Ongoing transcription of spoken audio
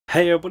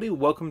Hey everybody,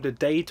 welcome to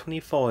day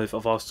 25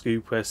 of our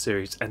ScoobQuest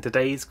series, and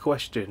today's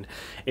question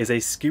is a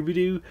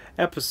Scooby-Doo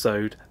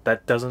episode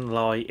that doesn't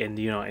lie in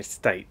the United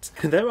States.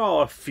 There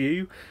are a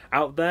few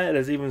out there.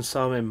 There's even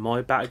some in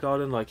my back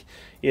garden, like,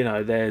 you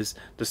know, there's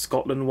the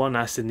Scotland one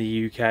that's in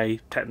the UK,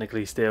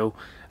 technically still.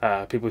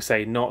 People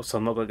say not, so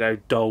I'm not going to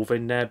go delve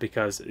in there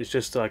because it's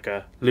just like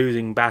a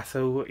losing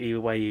battle either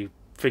way you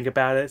think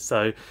about it.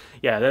 So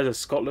yeah, there's a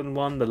Scotland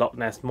one, the Loch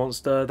Ness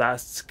Monster,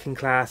 that's can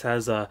class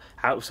as a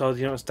outside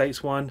the United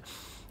States one.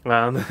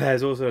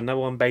 There's also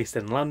another one based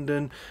in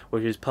London,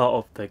 which is part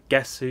of the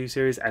Guess Who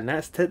series, and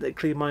that's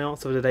technically my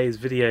answer for today's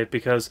video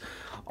because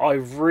I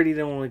really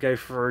don't want to go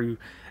through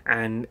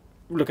and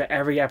look at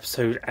every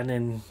episode and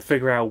then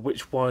figure out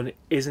which one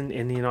isn't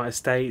in the United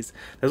States.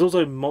 There's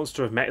also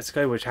Monster of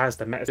Mexico, which has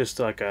the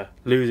just like a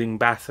losing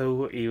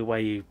battle either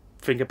way you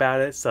think about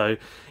it. So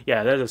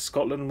yeah, there's a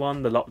Scotland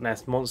one, the Loch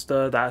Ness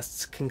Monster,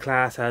 that's can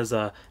class as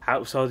a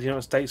outside the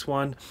United States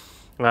one.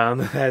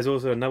 There's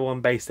also another one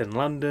based in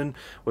London,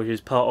 which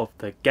is part of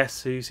the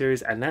Guess Who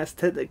series, and that's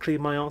technically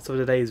my answer for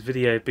today's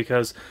video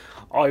because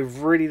I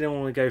really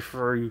don't want to go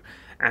through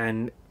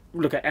and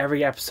look at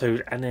every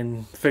episode and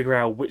then figure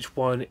out which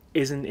one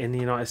isn't in the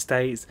United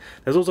States.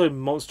 There's also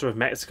Monster of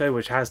Mexico,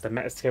 which has the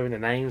Mexico in the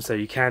name, so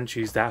you can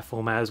choose that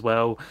format as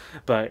well.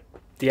 But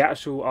the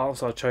actual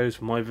answer I chose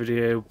for my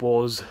video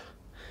was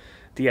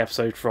the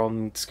episode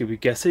from Scooby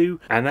Guess Who,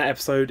 and that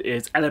episode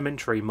is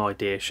Elementary My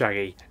Dear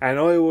Shaggy. And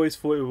I always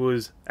thought it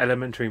was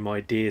Elementary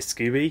My Dear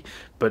Scooby,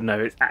 but no,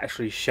 it's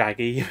actually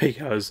Shaggy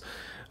because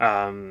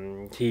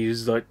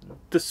he's like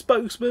the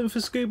spokesman for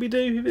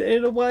Scooby-Doo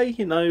in a way,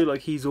 you know,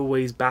 like he's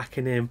always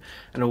backing him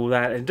and all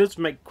that. And it does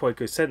make quite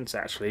good sense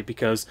actually,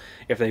 because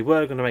if they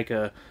were going to make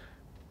a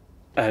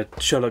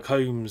Sherlock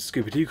Holmes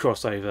Scooby-Doo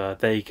crossover,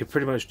 they could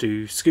pretty much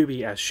do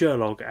Scooby as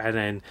Sherlock and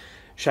then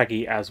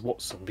Shaggy as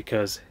Watson,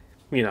 because,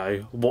 you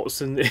know,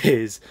 Watson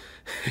is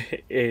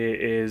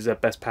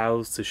best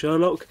pals to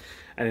Sherlock,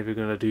 and if you're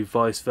going to do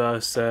vice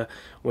versa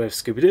with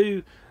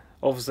Scooby-Doo,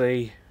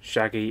 obviously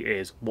Shaggy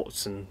is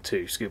Watson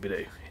to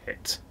Scooby-Doo.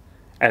 It's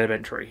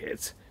elementary,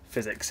 it's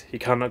physics, you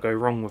cannot go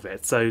wrong with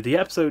it. So the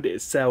episode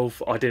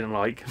itself I didn't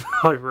like.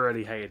 I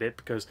really hated it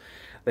because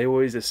they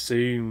always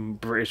assume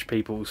British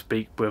people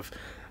speak with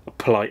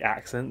polite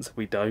accents.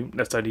 We don't.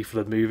 That's only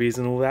for the movies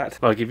and all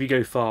that. Like if you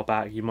go far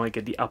back, you might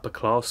get the upper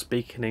class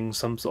speaking in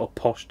some sort of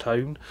posh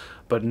tone,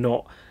 but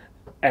not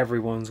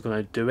everyone's going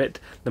to do it.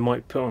 They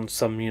might put on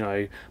some, you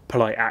know,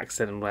 polite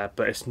accent and that,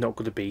 but it's not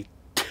going to be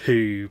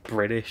too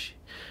British.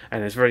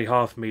 And it's very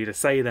hard for me to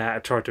say that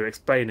and try to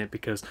explain it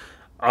because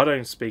I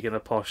don't speak in a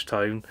posh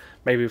tone.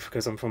 Maybe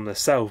because I'm from the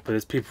south, but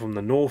there's people from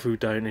the north who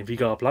don't. If you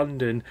go up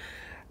London,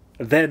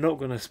 they're not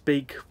going to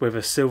speak with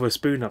a silver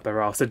spoon up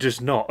their arse. They're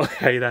just not.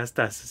 Okay, that's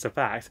just a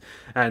fact.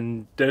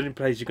 And the only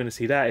place you're going to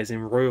see that is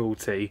in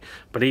royalty,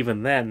 but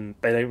even then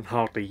they don't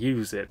hardly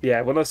use it.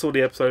 Yeah, when I saw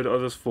the episode I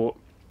just thought,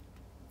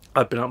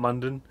 I've been up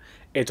London,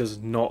 it does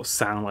not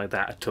sound like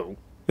that at all.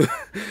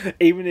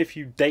 Even if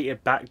you date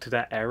it back to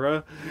that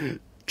era,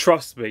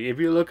 trust me, if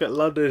you look at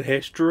London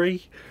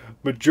history,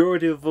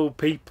 majority of all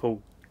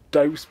people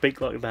don't speak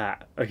like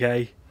that,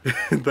 okay?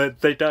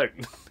 They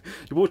don't.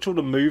 You watch all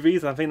the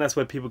movies, and I think that's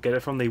where people get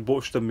it from. They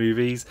watch the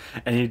movies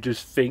and you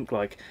just think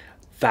like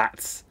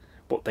that's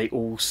what they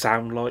all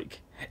sound like.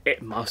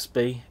 It must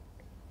be.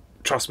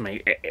 Trust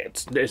me,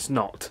 it's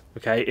not,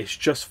 okay? It's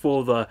just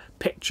for the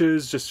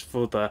pictures, just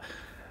for the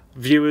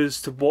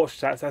viewers to watch.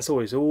 That's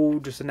always all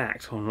just an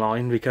act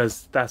online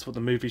because that's what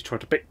the movies try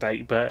to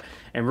dictate. But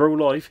in real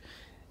life,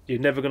 you're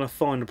never going to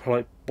find a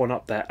polite one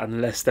up there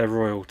unless they're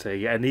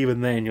royalty, and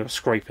even then you're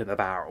scraping the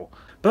barrel.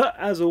 But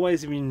as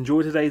always, if you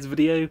enjoyed today's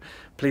video,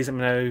 please let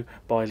me know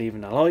by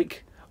leaving a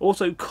like.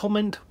 Also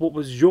comment what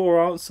was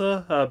your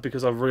answer,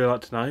 because I'd really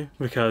like to know,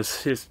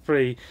 because it's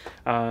pretty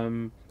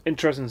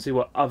interesting to see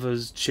what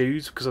others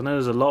choose, because I know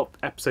there's a lot of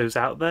episodes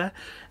out there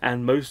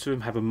and most of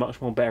them have a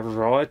much more better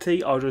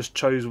variety. I just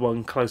chose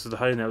one closer to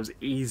home that was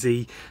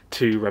easy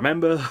to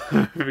remember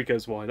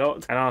because why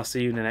not? And I'll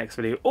see you in the next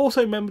video.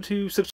 Also remember to subscribe